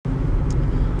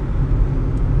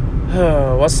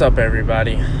What's up,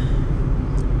 everybody?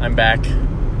 I'm back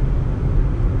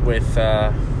with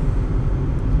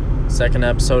second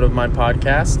episode of my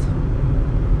podcast.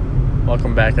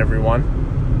 Welcome back, everyone.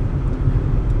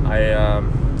 I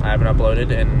haven't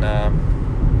uploaded in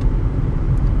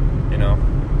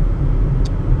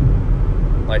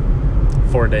like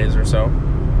 4 days or so,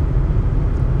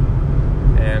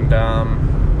 and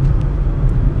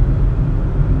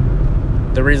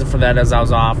the reason for that is I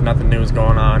was off, nothing new was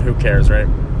going on, who cares, right?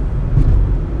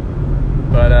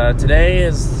 But today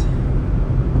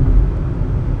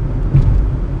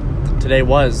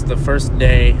was the first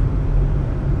day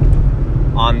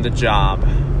on the job.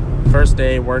 First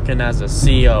day working as a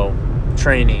CO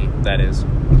trainee, that is.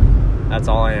 That's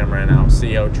all I am right now,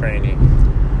 CO trainee.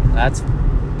 That's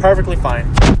perfectly fine.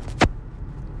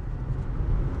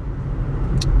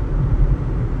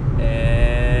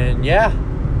 And yeah,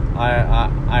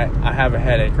 I have a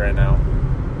headache right now.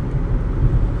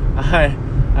 I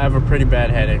have a pretty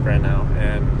bad headache right now,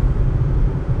 and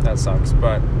that sucks,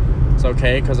 but it's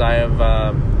okay because I have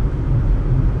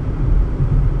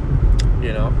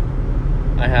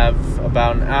I have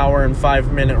about an hour and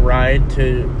 5-minute ride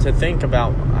to think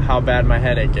about how bad my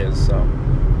headache is, so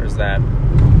there's that.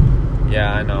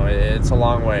 Yeah, I know, it's a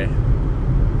long way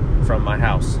from my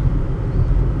house,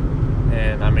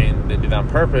 and I mean, they do that on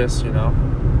purpose,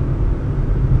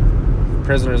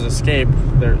 Prisoners escape,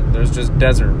 there's just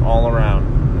desert all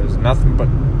around. There's nothing but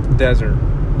desert.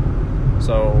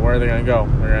 So where are they going to go?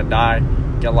 They're going to die,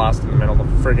 get lost in the middle of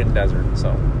the friggin' desert.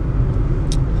 So,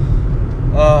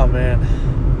 oh man.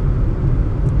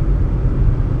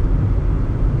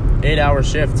 8-hour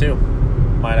shift too,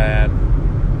 might I add.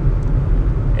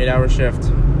 8-hour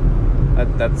shift.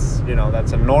 That's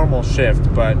a normal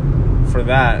shift, but for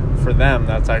them,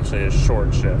 that's actually a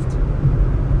short shift.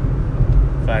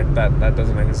 In fact, that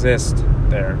doesn't exist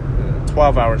there.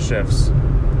 12-hour shifts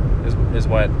is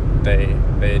what they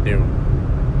do.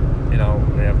 We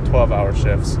have 12-hour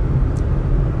shifts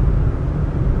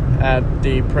at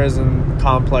the prison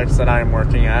complex that I'm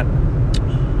working at.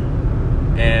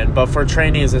 But for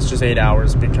trainees, it's just 8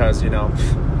 hours because,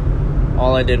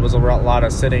 all I did was a lot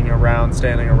of sitting around,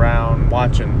 standing around,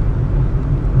 watching.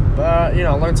 But,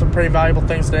 learned some pretty valuable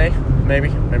things today. Maybe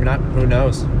not. Who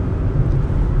knows?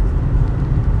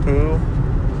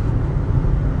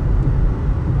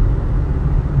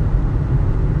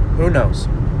 Who knows?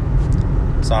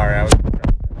 Sorry, I was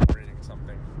reading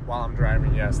something while I'm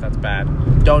driving. Yes, that's bad.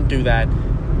 Don't do that.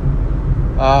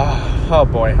 Oh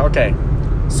boy. Okay.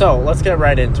 So, let's get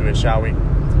right into it, shall we? A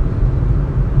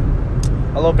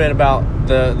little bit about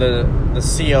the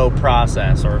CO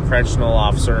process, or correctional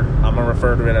officer. I'm going to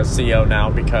refer to it as CO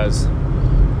now because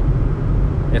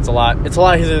it's a lot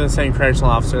easier than saying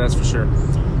correctional officer, that's for sure.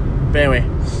 But anyway,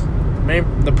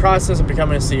 the process of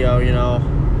becoming a CO,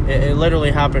 it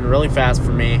literally happened really fast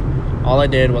for me. All I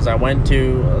did was I went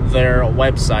to their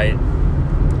website,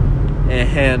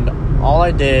 and all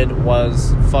I did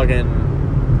was fucking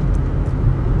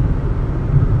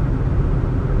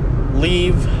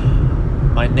leave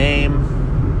my name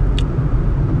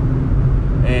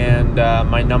and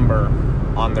my number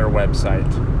on their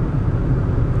website.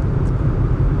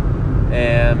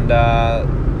 And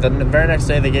the very next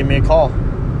day, they gave me a call.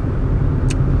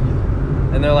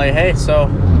 And they're like, hey, so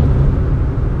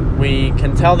we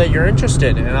can tell that you're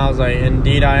interested. And I was like,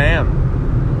 indeed I am.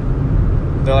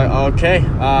 They're like, okay,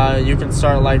 you can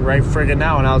start like right friggin'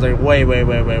 now. And I was like, wait,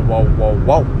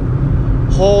 whoa.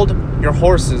 Hold your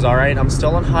horses, all right? I'm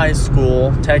still in high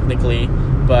school, technically.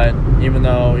 But even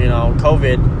though,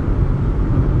 COVID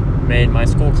made my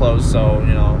school close, so,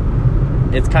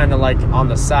 it's kind of like on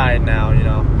the side now,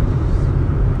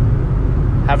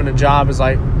 Having a job is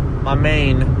like my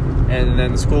main, and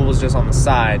then school was just on the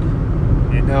side.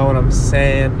 You know what I'm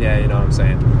saying? Yeah, you know what I'm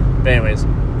saying. But anyways,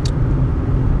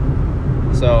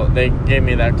 so they gave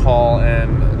me that call,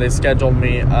 and they scheduled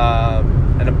me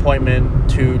an appointment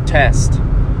to test.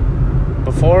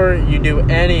 Before you do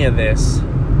any of this,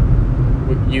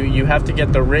 you have to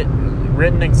get the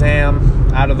written exam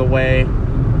out of the way,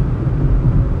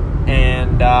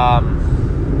 and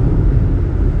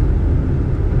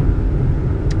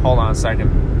hold on a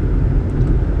second.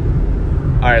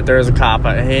 All right, there was a cop.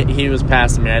 He was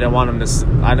passing me. I didn't want him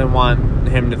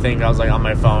to think I was like on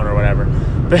my phone or whatever.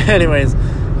 But anyways,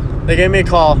 they gave me a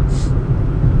call,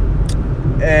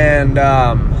 and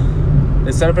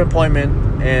they set up an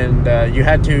appointment, and you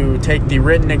had to take the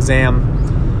written exam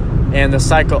and the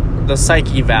psych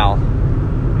eval.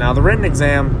 Now, the written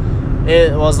exam,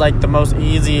 it was like the most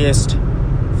easiest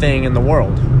thing in the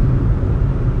world.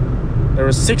 There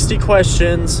were 60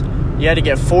 questions. You had to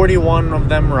get 41 of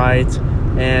them right,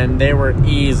 and they were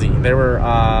easy. They were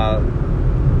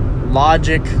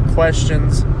logic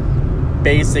questions,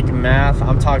 basic math.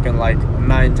 I'm talking like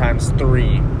 9 times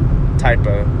 3 type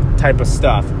of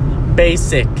stuff.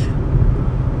 Basic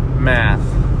math.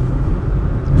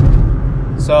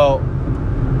 So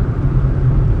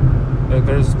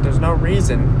there's no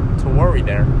reason to worry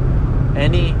there.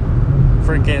 Any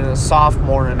freaking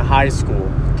sophomore in high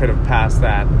school could have passed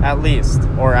that, at least,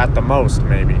 or at the most,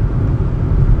 maybe.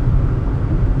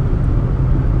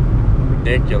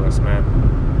 Ridiculous, man.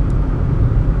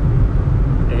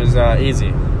 It was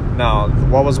easy. No,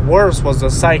 what was worse was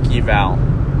the psych eval.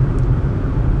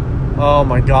 Oh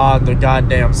my god, the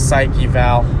goddamn psych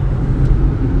eval.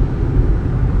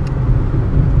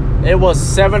 It was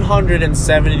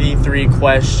 773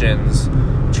 questions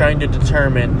trying to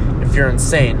determine if you're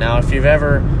insane. Now, if you've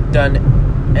ever done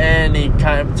any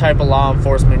type of law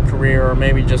enforcement career, or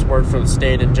maybe just worked for the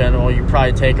state in general, you've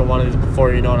probably taken one of these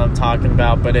before, you know what I'm talking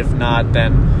about. But if not,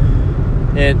 then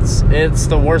it's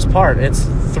the worst part. It's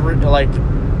 3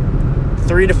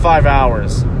 to 5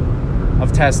 hours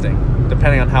of testing,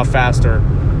 depending on how fast or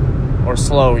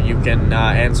slow you can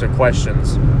answer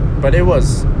questions. But it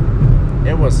was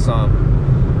some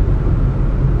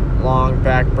long,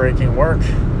 back-breaking work.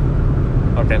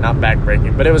 Okay, not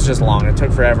back-breaking, but it was just long. It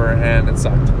took forever, and it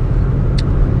sucked.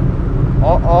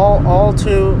 All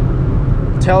to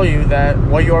tell you that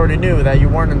what you already knew, that you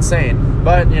weren't insane.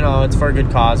 But, you know, it's for a good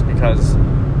cause, because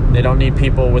they don't need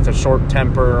people with a short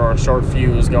temper or a short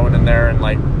fuse going in there and,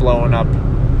 like, blowing up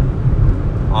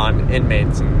on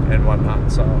inmates and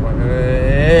whatnot. So,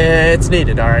 it's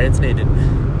needed, all right? It's needed.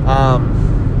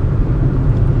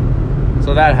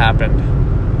 So that happened.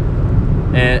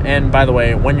 And by the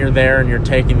way, when you're there and you're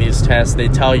taking these tests, they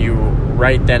tell you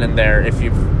right then and there if you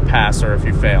pass or if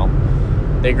you fail.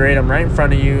 They grade them right in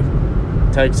front of you.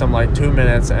 It takes them like 2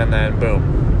 minutes, and then boom,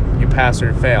 you pass or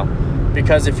you fail.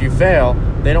 Because if you fail,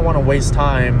 they don't want to waste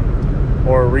time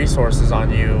or resources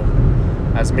on you,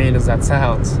 as mean as that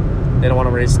sounds. They don't want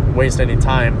to waste any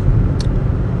time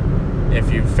if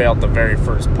you failed the very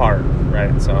first part,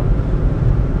 right? So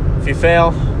if you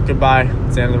fail, goodbye.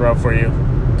 It's the end of the road for you.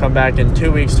 Come back in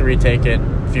 2 weeks to retake it.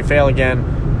 If you fail again,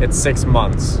 it's 6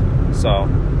 months. So,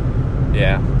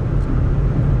 yeah.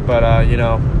 But, you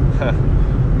know,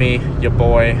 me, your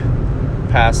boy,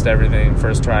 passed everything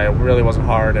first try. It really wasn't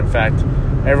hard. In fact,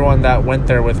 everyone that went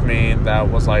there with me, that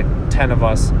was like 10 of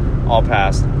us, all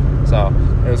passed. So,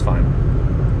 it was fine.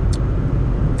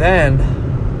 Then,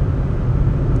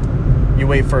 you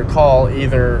wait for a call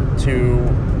either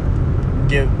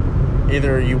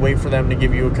you wait for them to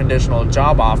give you a conditional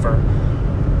job offer,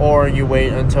 or you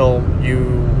wait until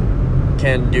you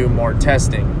can do more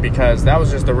testing, because that was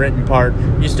just the written part.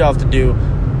 You still have to do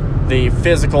the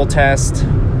physical test.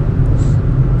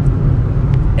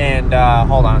 And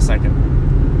hold on a second.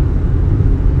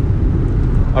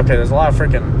 Okay, there's a lot of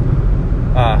freaking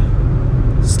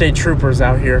state troopers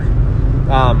out here.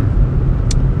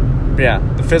 But yeah,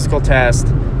 the physical test,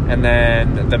 and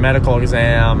then the medical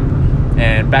exam,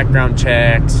 and background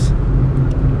checks,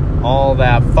 all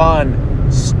that fun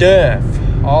stuff.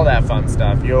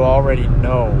 You already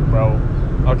know, bro.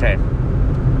 Okay.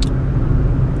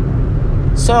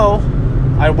 So,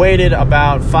 I waited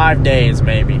about 5 days,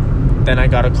 maybe. Then I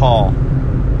got a call.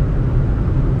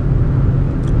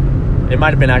 It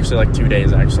might have been actually like 2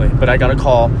 days, actually. But I got a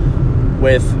call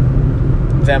with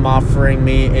them offering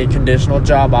me a conditional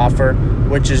job offer,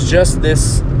 which is just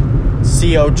this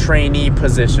CO trainee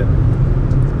position.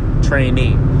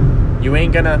 Trainee. You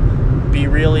ain't gonna be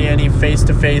really any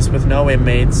face-to-face with no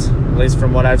inmates, at least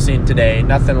from what I've seen today.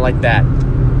 Nothing like that.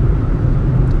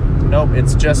 Nope,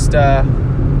 it's just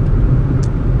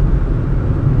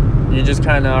you just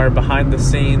kind of are behind the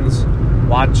scenes,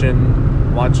 watching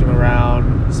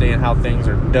around, seeing how things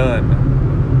are done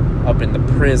up in the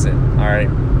prison. All right.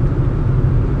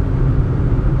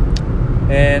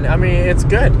 And I mean, it's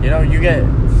good. You know,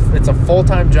 it's a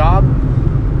full-time job.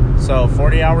 So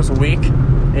 40 hours a week,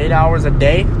 8 hours a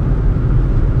day,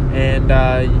 and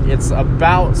it's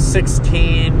about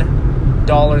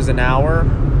 $16 an hour,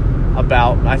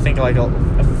 about, I think, like a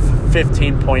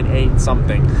 15.8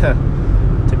 something,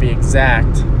 to be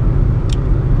exact.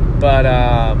 But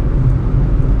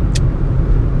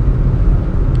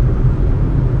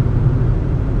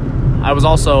I was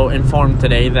also informed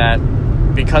today that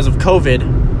because of COVID,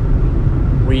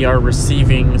 we are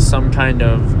receiving some kind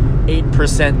of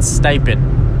 8% stipend,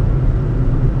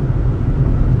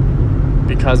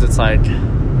 because it's like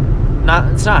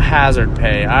it's not hazard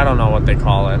pay. I don't know what they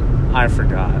call it. I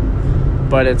forgot.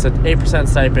 But it's an 8%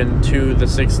 stipend to the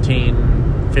 16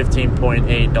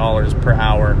 $15.8 per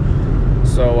hour.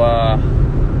 So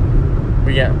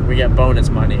we get bonus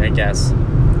money, I guess,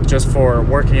 just for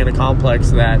working in a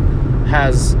complex that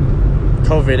has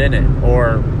COVID in it,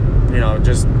 or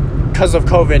just because of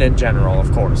COVID in general,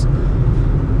 of course.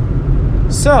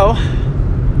 So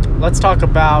let's talk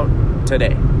about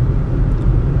today.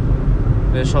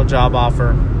 Initial job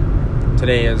offer.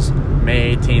 Today is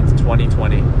May 18th,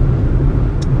 2020.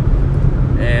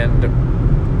 And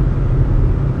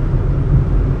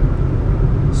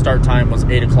start time was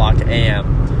 8 o'clock a.m.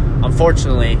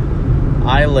 Unfortunately,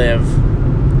 I live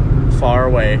far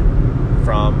away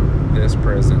from this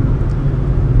prison.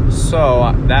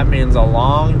 So that means a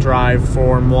long drive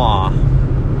for moi.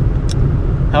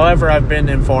 However, I've been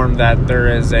informed that there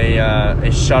is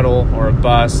a shuttle or a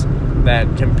bus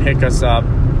that can pick us up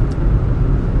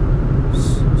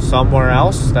somewhere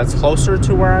else that's closer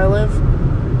to where I live.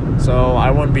 So I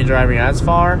wouldn't be driving as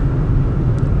far.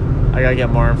 I gotta get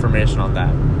more information on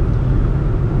that.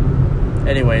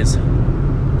 Anyways,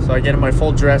 so I get in my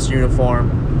full dress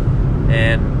uniform,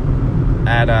 and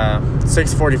at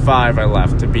 6:45 I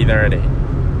left to be there at 8.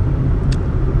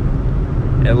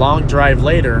 A long drive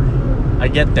later, I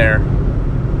get there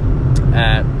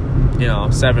at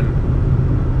 7,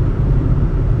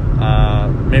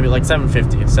 maybe like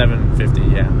 7:50,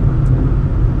 yeah.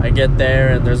 I get there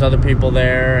and there's other people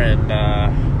there, and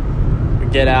we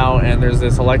get out and there's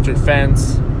this electric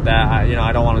fence that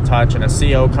I don't want to touch, and a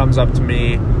CO comes up to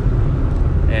me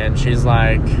and she's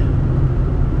like,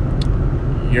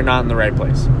 "You're not in the right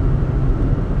place."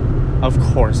 Of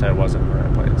course I wasn't in the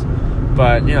right place,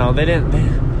 but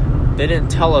they didn't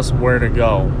tell us where to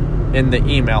go in the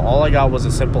email. All I got was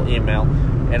a simple email,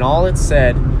 and all it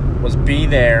said was be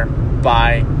there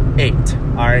by 8.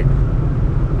 All right.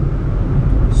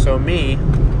 So me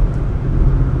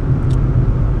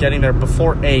getting there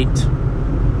before 8,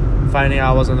 finding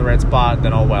out I wasn't in the right spot,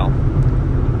 then oh well.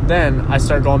 Then I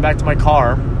start going back to my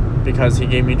car because he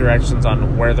gave me directions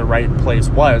on where the right place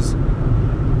was.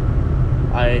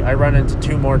 I run into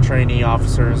 2 more trainee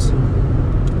officers,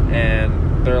 and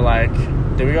they're like,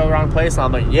 "Did we go the wrong place?" And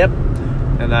I'm like, "Yep."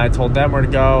 And then I told them where to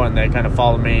go, and they kind of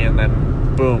followed me, and then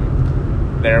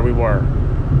boom, there we were.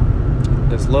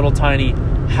 This little tiny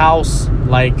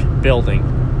house-like building.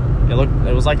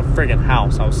 It was like a friggin'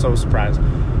 house. I was so surprised.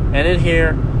 And in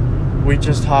here, we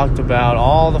just talked about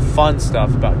all the fun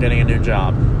stuff about getting a new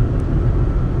job.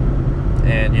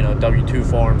 And, W-2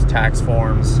 forms, tax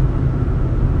forms,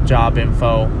 job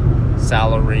info,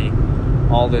 salary,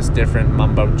 all this different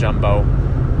mumbo-jumbo.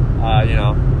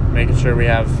 Making sure they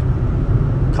have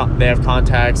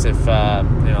contacts if,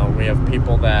 we have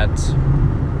people that,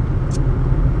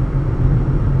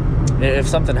 if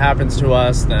something happens to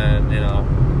us, then,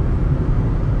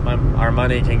 our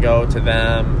money can go to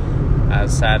them,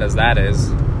 as sad as that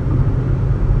is.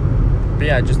 But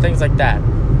yeah, just things like that.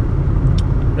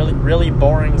 Really, really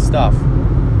boring stuff.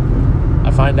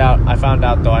 I found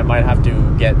out though I might have to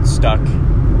get stuck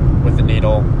with the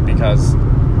needle because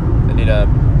they need a,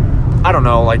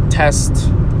 test,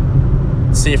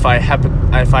 see if I have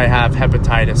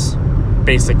hepatitis,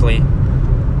 basically.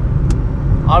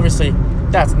 Obviously,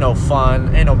 that's no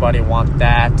fun. Ain't nobody want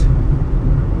that.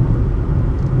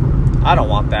 I don't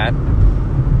want that.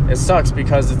 It sucks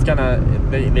because it's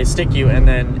they stick you, and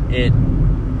then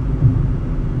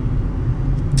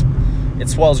it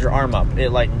swells your arm up.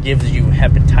 It gives you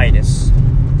hepatitis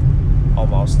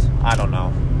almost. I don't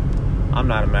know. I'm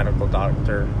not a medical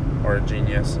doctor or a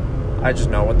genius. I just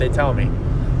know what they tell me.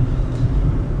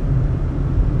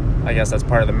 I guess that's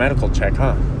part of the medical check,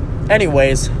 huh?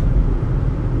 Anyways,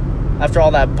 after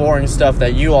all that boring stuff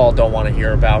that you all don't want to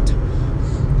hear about,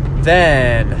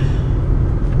 then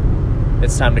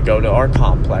it's time to go to our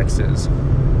complexes.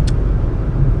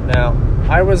 Now,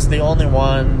 I was the only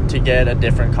one to get a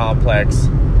different complex,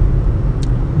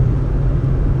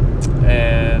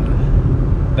 and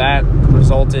that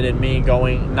resulted in me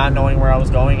not knowing where I was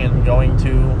going and going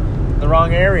to the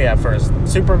wrong area at first.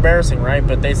 Super embarrassing, right?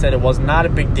 But they said it was not a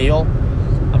big deal.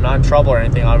 I'm not in trouble or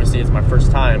anything. Obviously, it's my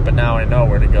first time, but now I know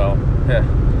where to go.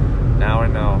 Now I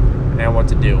know and what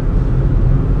to do.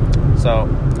 So,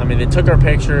 they took our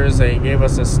pictures. They gave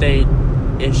us a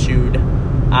state-issued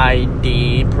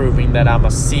ID proving that I'm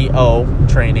a CO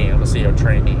trainee. I'm a CO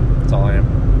trainee. That's all I am.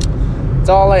 That's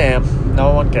all I am.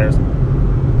 No one cares.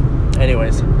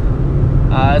 Anyways,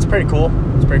 it's pretty cool.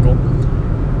 It's pretty cool.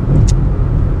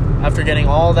 After getting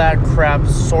all that crap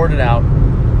sorted out,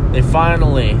 they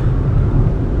finally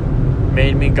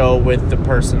made me go with the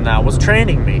person that was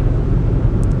training me.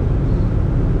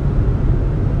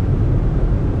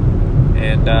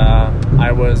 And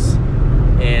I was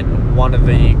in one of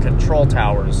the control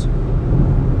towers.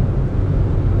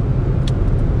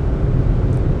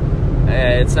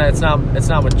 It's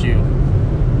not what you.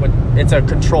 It's a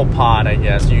control pod, I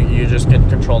guess. You just can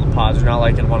control the pods. You're not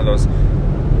like in one of those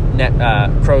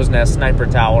crow's nest sniper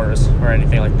towers or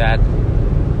anything like that.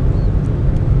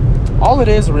 All it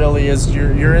is really is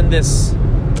you're in this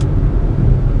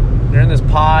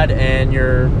pod, and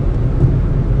you're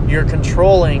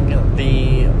controlling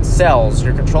the cells.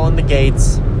 You're controlling the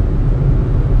gates,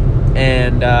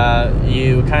 and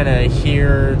you kind of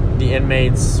hear the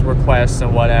inmates' requests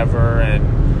and whatever,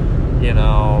 and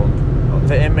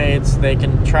the inmates, they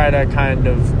can try to kind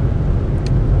of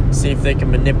see if they can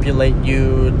manipulate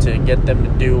you to get them to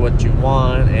do what you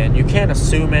want, and you can't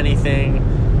assume anything.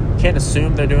 You can't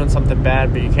assume they're doing something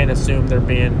bad, but you can't assume they're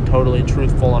being totally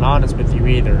truthful and honest with you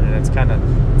either, and it's kind of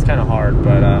hard,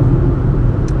 but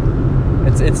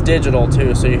it's digital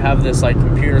too, so you have this like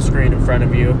computer screen in front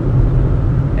of you,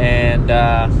 and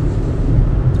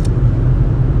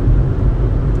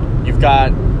you've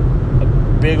got a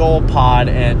big old pod,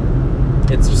 and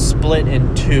it's split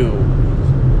in two,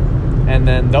 and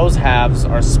then those halves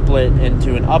are split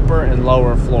into an upper and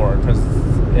lower floor, because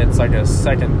it's like a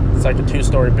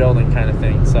 2-story building kind of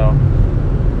thing. So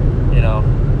you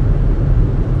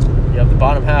have the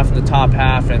bottom half and the top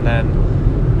half, and then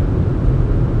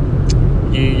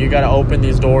you got to open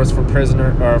these doors for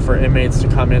for inmates to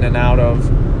come in and out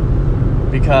of,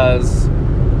 because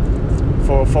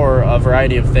for a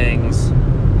variety of things.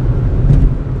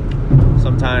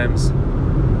 Sometimes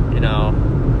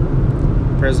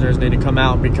prisoners need to come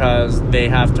out because they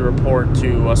have to report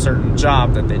to a certain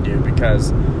job that they do,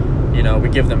 because we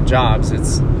give them jobs.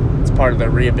 It's part of the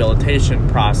rehabilitation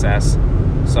process,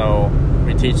 so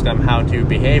we teach them how to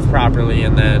behave properly,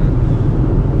 and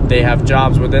then they have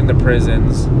jobs within the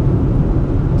prisons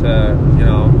to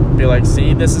be like,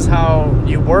 see, this is how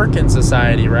you work in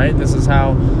society, right? This is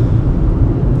how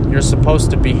you're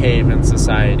supposed to behave in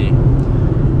society.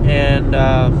 And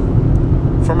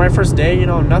for my first day,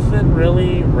 nothing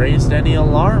really raised any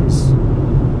alarms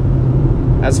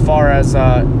as far as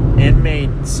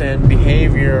inmates and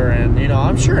behavior, and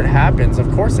I'm sure it happens.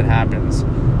 Of course it happens.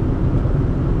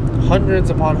 Hundreds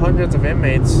upon hundreds of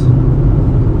inmates.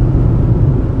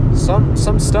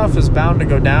 Some stuff is bound to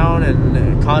go down,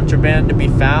 and contraband to be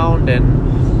found,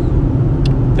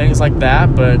 and things like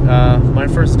that, but my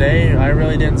first day, I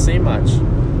really didn't see much.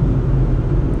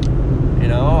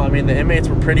 The inmates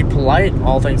were pretty polite,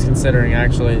 all things considering,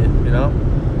 actually,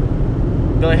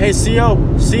 Be like, hey, CO,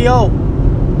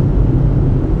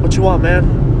 what you want,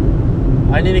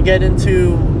 man? I need to get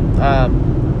into,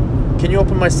 can you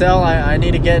open my cell? I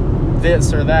need to get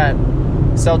this or that,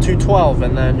 cell 212,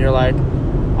 and then you're like,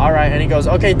 all right, and he goes,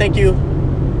 okay, thank you,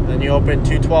 and you open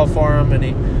 212 for him, and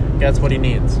he gets what he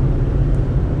needs.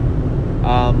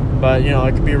 But,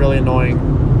 it could be really annoying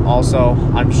also,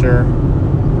 I'm sure.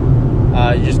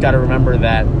 You just got to remember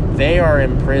that they are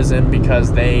in prison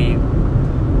because they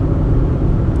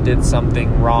did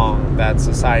something wrong that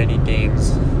society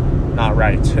deems not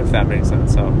right, if that makes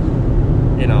sense. So,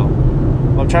 what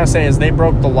I'm trying to say is they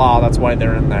broke the law, that's why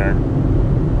they're in there.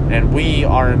 And we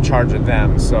are in charge of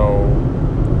them, so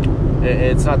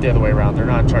it's not the other way around. They're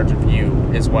not in charge of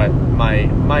you, is what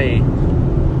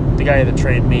the guy that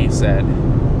trained me said.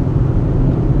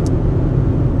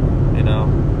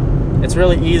 It's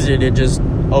really easy to just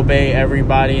obey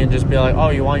everybody and just be like, oh,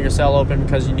 you want your cell open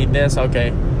because you need this?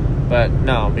 Okay. But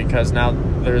no, because now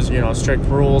there's, strict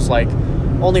rules, like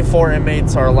only 4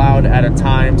 inmates are allowed at a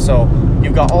time. So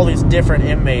you've got all these different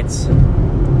inmates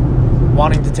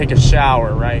wanting to take a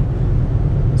shower, right?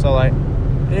 So like,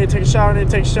 I need to take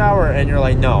a shower, and you're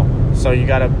like, no. So you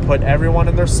got to put everyone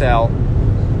in their cell,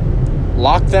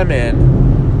 lock them in,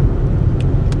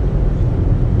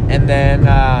 and then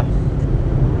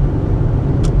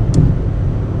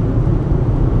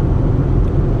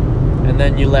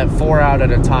you let 4 out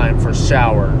at a time for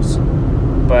showers.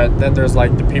 But then there's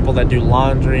like the people that do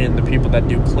laundry and the people that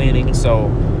do cleaning,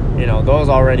 so those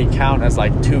already count as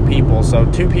like 2 people. So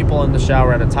 2 people in the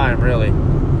shower at a time, really.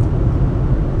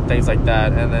 Things like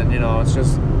that. And then it's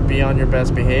just be on your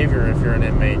best behavior if you're an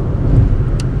inmate.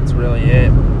 That's really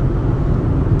it.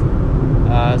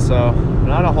 So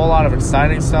not a whole lot of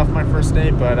exciting stuff my first day,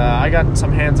 but I got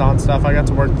some hands-on stuff. I got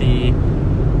to work the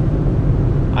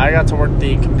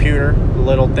computer, the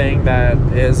little thing that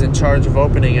is in charge of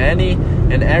opening any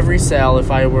and every cell if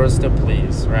I was to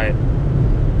please, right?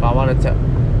 If I wanted to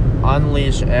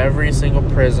unleash every single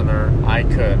prisoner, I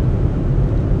could.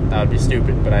 That would be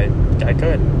stupid, but I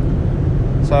could.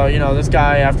 So, this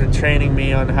guy, after training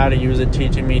me on how to use it,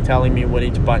 teaching me, telling me what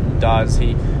each button does,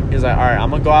 he He's like, all right, I'm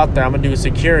going to go out there. I'm going to do a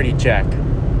security check.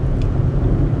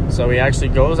 So he actually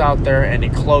goes out there and he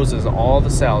closes all the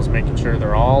cells, making sure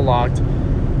they're all locked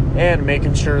and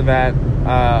making sure that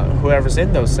whoever's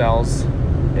in those cells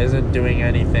isn't doing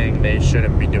anything they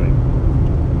shouldn't be doing.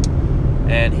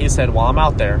 And he said, while I'm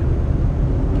out there,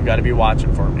 you got to be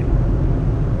watching for me.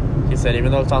 He said,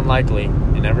 even though it's unlikely,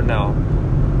 you never know.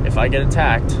 If I get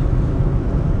attacked,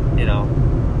 you know,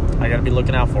 I got to be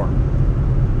looking out for him.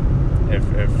 If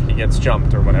he gets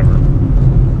jumped or whatever.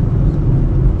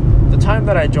 The time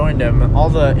that I joined him, all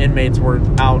the inmates were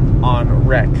out on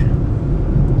rec.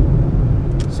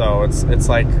 So it's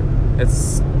like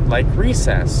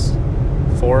recess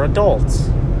for adults.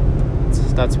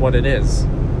 That's what it is,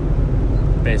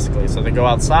 basically. So they go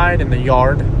outside in the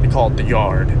yard. They call it the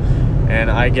yard. And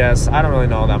I guess, I don't really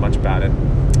know that much about it,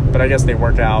 but I guess they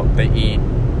work out, they eat,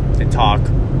 they talk,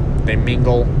 they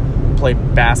mingle, play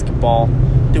basketball,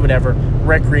 do whatever,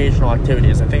 recreational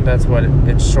activities. I think that's what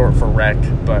it's short for rec,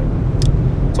 but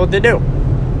it's what they do.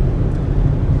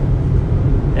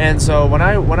 And so when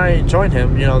I joined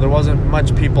him, you know, there wasn't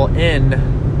much people in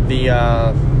the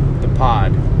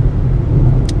pod.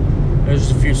 There was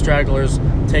just a few stragglers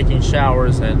taking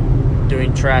showers and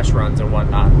doing trash runs and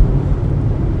whatnot.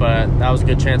 But that was a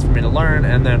good chance for me to learn.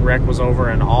 And then rec was over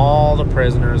and all the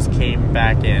prisoners came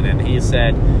back in. And he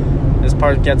said, this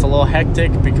part gets a little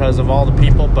hectic because of all the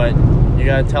people, but you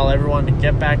got to tell everyone to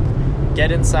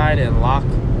get inside and lock,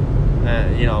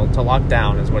 to lock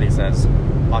down is what he says.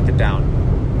 Lock it down.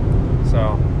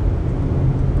 So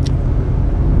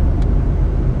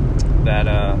that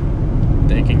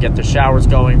they can get the showers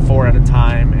going 4 at a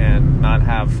time and not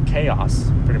have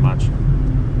chaos, pretty much.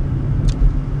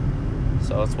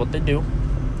 So that's what they do.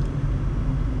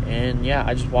 And yeah,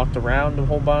 I just walked around a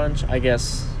whole bunch. I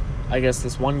guess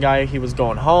this one guy, he was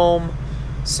going home,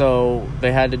 so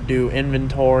they had to do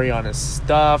inventory on his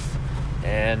stuff,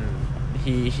 and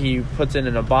he puts it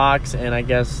in a box, and I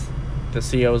guess the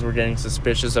COs were getting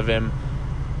suspicious of him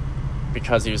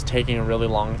because he was taking a really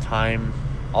long time.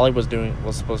 All he was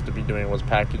supposed to be doing was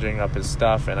packaging up his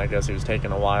stuff, and I guess he was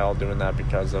taking a while doing that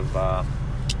because of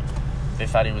they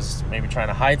thought he was maybe trying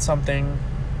to hide something,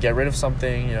 get rid of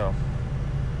something, you know.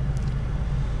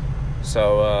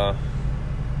 So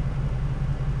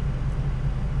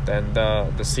then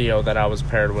the CO that I was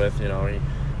paired with, you know,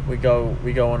 we go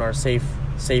in our safe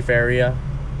area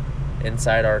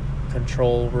inside our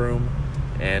control room,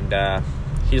 and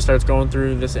he starts going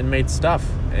through this inmate's stuff.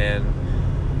 And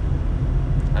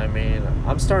I mean,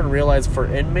 I'm starting to realize for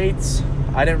inmates,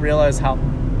 I didn't realize how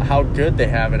good they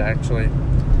have it, actually.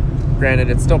 Granted,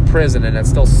 it's still prison and it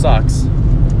still sucks,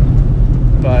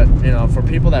 but you know, for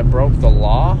people that broke the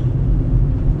law,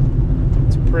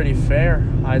 it's pretty fair,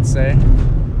 I'd say.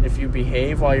 If you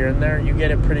behave while you're in there, you get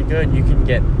it pretty good.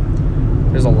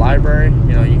 There's a library,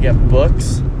 you know, you get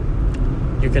books,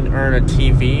 you can earn a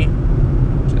TV,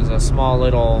 which is a small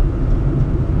little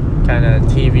kind of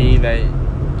TV that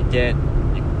you get,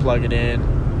 you can plug it in,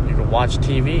 you can watch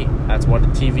TV. That's what a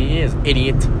TV is,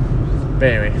 idiot. But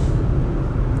anyway,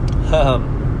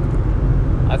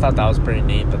 I thought that was pretty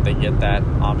neat that they get that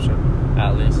option,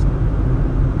 at least.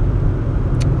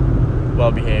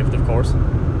 Well behaved, of course.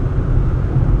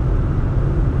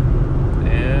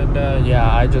 And yeah,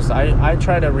 I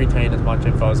try to retain as much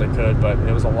info as I could, but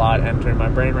it was a lot entering my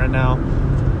brain right now.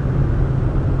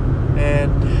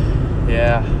 And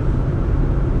yeah,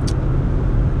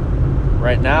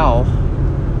 right now,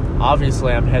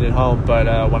 obviously I'm headed home,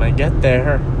 but when I get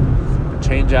there,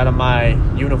 change out of my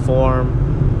uniform,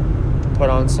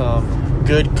 put on some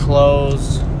good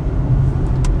clothes,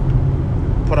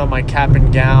 put on my cap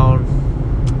and gown,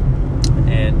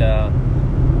 and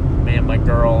me and my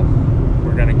girl,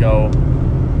 we're gonna go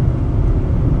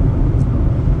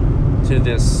to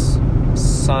this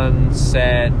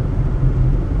sunset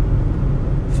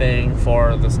thing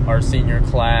for our senior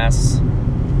class,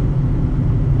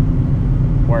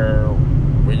 where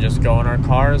we just go in our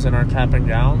cars in our cap and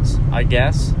gowns, I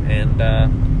guess, and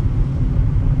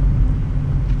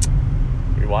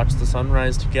we watch the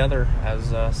sunrise together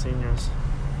as seniors.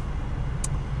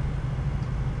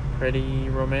 Pretty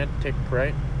romantic,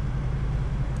 right?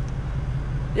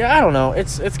 Yeah, I don't know.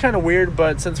 It's kind of weird,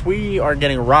 but since we are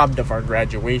getting robbed of our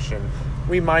graduation,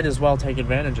 we might as well take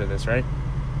advantage of this, right?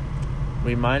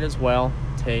 We might as well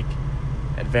take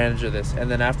advantage of this.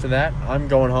 And then after that, I'm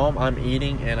going home, I'm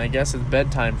eating, and I guess it's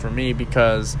bedtime for me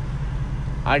because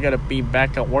I gotta be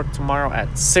back at work tomorrow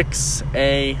at 6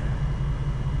 a.m.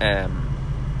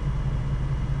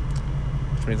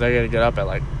 Which means I gotta get up at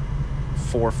like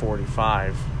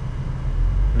 4:45.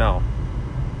 No.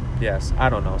 Yes, I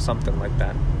don't know, something like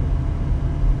that.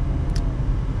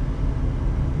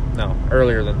 No,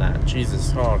 earlier than that.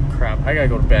 Jesus. Oh, crap. I gotta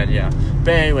go to bed, yeah.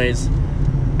 But anyways,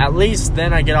 at least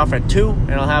then I get off at 2,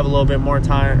 and I'll have a little bit more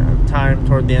time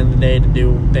toward the end of the day to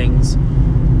do things,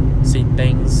 see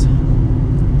things.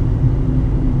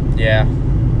 Yeah,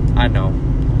 I know.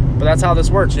 But that's how this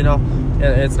works, you know.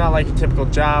 It's not like a typical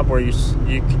job where you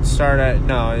can start at,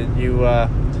 no,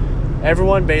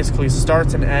 everyone basically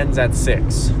starts and ends at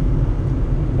 6.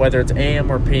 Whether it's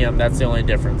AM or PM, that's the only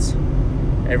difference.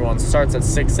 Everyone starts at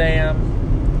 6 a.m.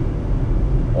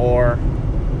 or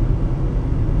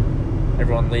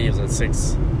everyone leaves at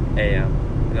 6 a.m.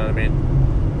 You know what I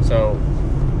mean? So,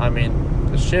 I mean,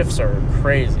 the shifts are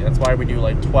crazy. That's why we do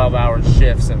like 12-hour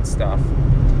shifts and stuff.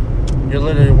 You're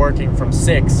literally working from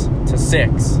 6 to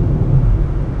 6.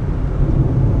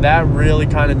 That really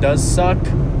kind of does suck,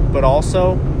 but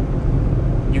also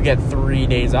you get 3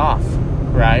 days off,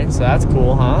 right? So that's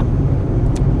cool, huh?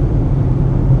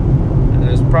 And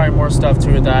there's probably more stuff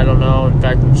to it that I don't know. In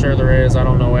fact, I'm sure there is. I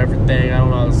don't know everything. I don't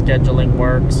know how the scheduling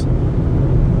works.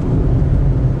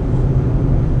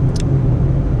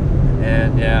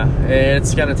 And yeah,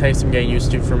 it's going to take some getting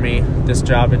used to for me, this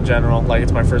job in general. Like,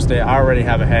 it's my first day. I already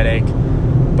have a headache.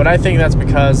 But I think that's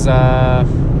because I'm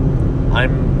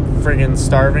friggin'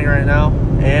 starving right now,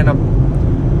 and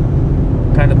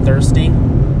I'm kind of thirsty.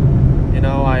 You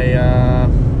know,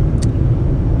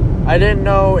 I didn't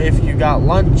know if you got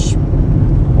lunch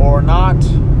or not.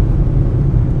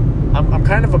 I'm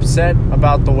kind of upset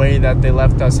about the way that they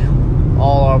left us,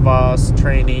 all of us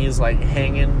trainees, like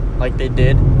hanging like they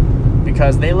did,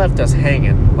 because they left us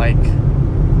hanging. Like,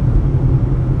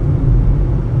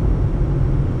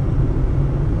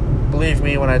 believe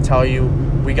me when I tell you,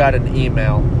 we got an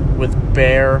email with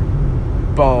bare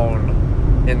bone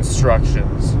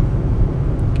instructions.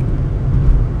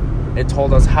 It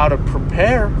told us how to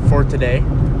prepare for today,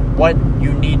 what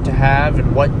you need to have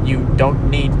and what you don't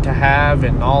need to have,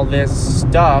 and all this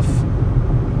stuff,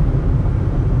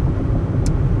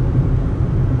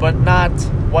 but not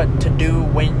what to do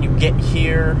when you get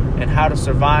here and how to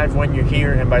survive when you're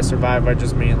here. And by survive, I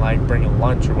just mean like bringing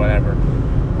lunch or whatever.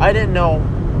 I didn't know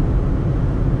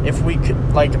if we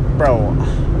could, like, bro,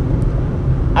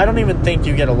 I don't even think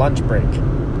you get a lunch break.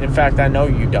 In fact, I know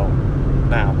you don't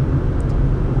now.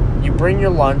 You bring your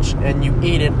lunch and you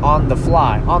eat it on the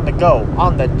fly, on the go,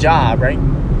 on the job, right?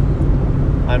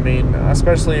 I mean,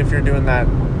 especially if you're doing that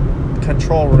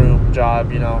control room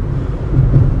job, you know.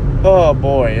 Oh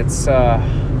boy, it's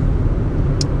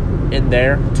in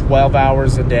there 12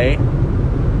 hours a day.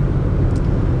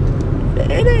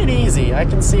 It ain't easy. I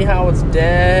can see how it's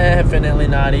definitely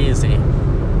not easy.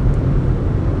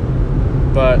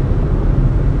 But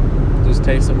just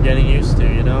takes some getting used to,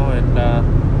 you know, and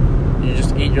you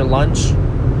just eat your lunch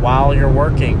while you're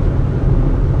working.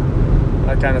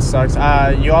 That kind of sucks.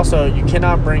 You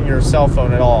cannot bring your cell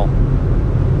phone at all.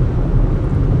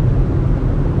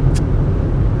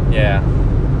 Yeah.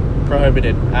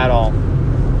 Prohibited at all.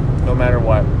 No matter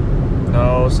what.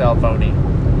 No cell phone-y.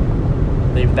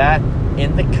 Leave that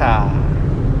in the car.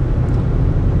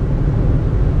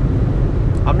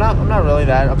 I'm not really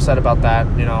that upset about that,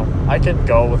 you know. I can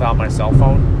go without my cell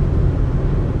phone.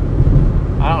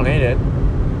 I don't need it.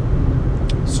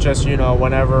 It's just, you know,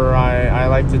 whenever I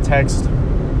like to text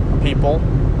people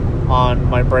on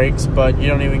my breaks, but you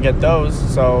don't even get those,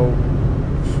 so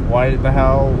why the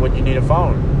hell would you need a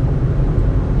phone?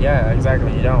 Yeah,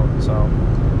 exactly, you don't. So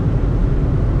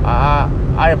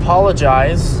I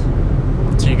apologize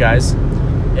to you guys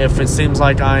if it seems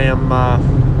like I am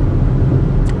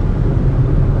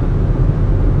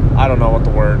I don't know what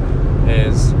the word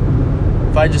is.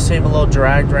 If I just seem a little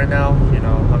dragged right now, you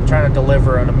know, I'm trying to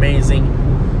deliver an amazing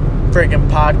freaking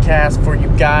podcast for you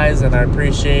guys, and I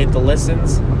appreciate the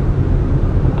listens.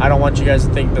 I don't want you guys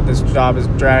to think that this job is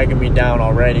dragging me down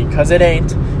already, because it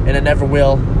ain't, and it never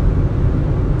will.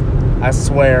 I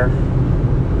swear.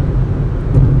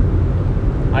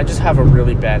 I just have a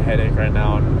really bad headache right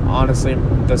now, and honestly,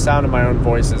 the sound of my own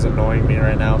voice is annoying me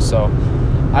right now, so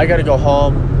I gotta go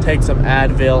home, take some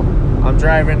Advil. I'm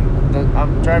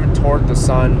driving toward the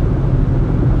sun,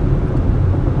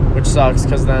 which sucks,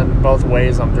 because then both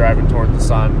ways I'm driving toward the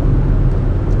sun.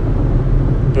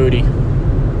 Booty.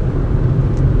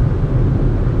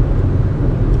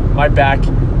 My back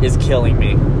is killing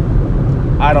me.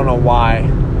 I don't know why.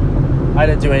 I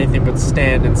didn't do anything but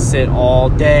stand and sit all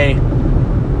day.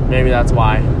 Maybe that's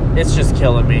why. It's just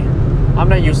killing me. I'm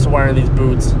not used to wearing these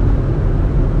boots.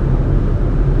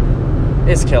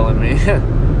 It's killing me.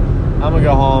 I'm gonna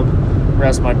go home,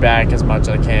 rest my back as much as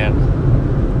I can.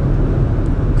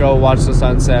 Go watch the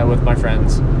sunset with my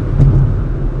friends.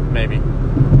 Maybe.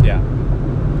 Yeah.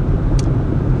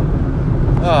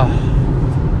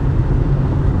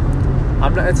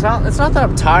 It's not that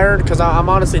I'm tired, because I'm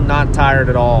honestly not tired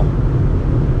at all.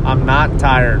 I'm not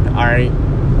tired, alright?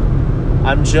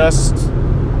 I'm just...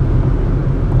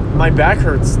 my back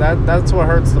hurts. That's what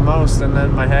hurts the most, and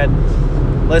then my head.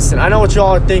 Listen, I know what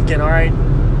y'all are thinking, alright?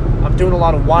 I'm doing a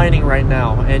lot of whining right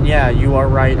now, and yeah, you are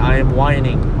right, I am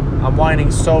whining. I'm whining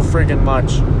so friggin'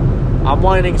 much. I'm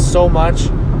whining so much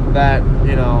that,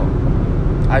 you know,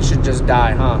 I should just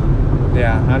die, huh?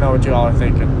 Yeah, I know what y'all are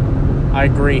thinking. I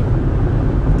agree.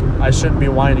 I shouldn't be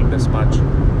whining this much.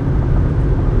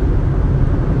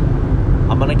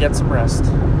 I'm gonna get some rest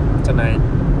tonight.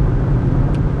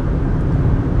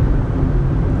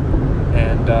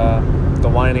 And the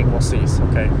whining will cease,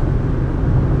 okay?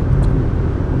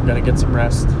 I'm gonna get some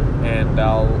rest, and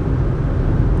I'll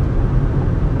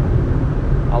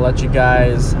let you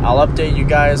guys, I'll update you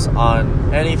guys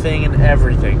on anything and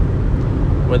everything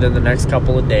within the next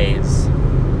couple of days.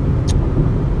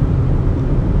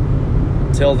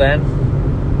 Till then,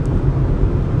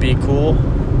 be cool,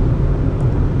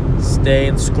 stay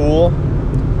in school,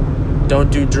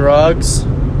 don't do drugs,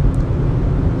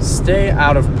 stay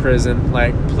out of prison,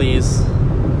 like, please,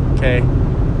 okay?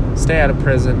 Stay out of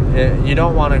prison. You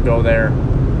don't want to go there.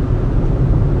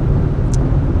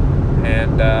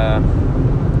 And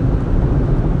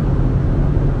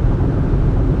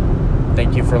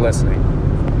thank you for listening.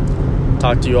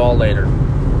 Talk to you all later.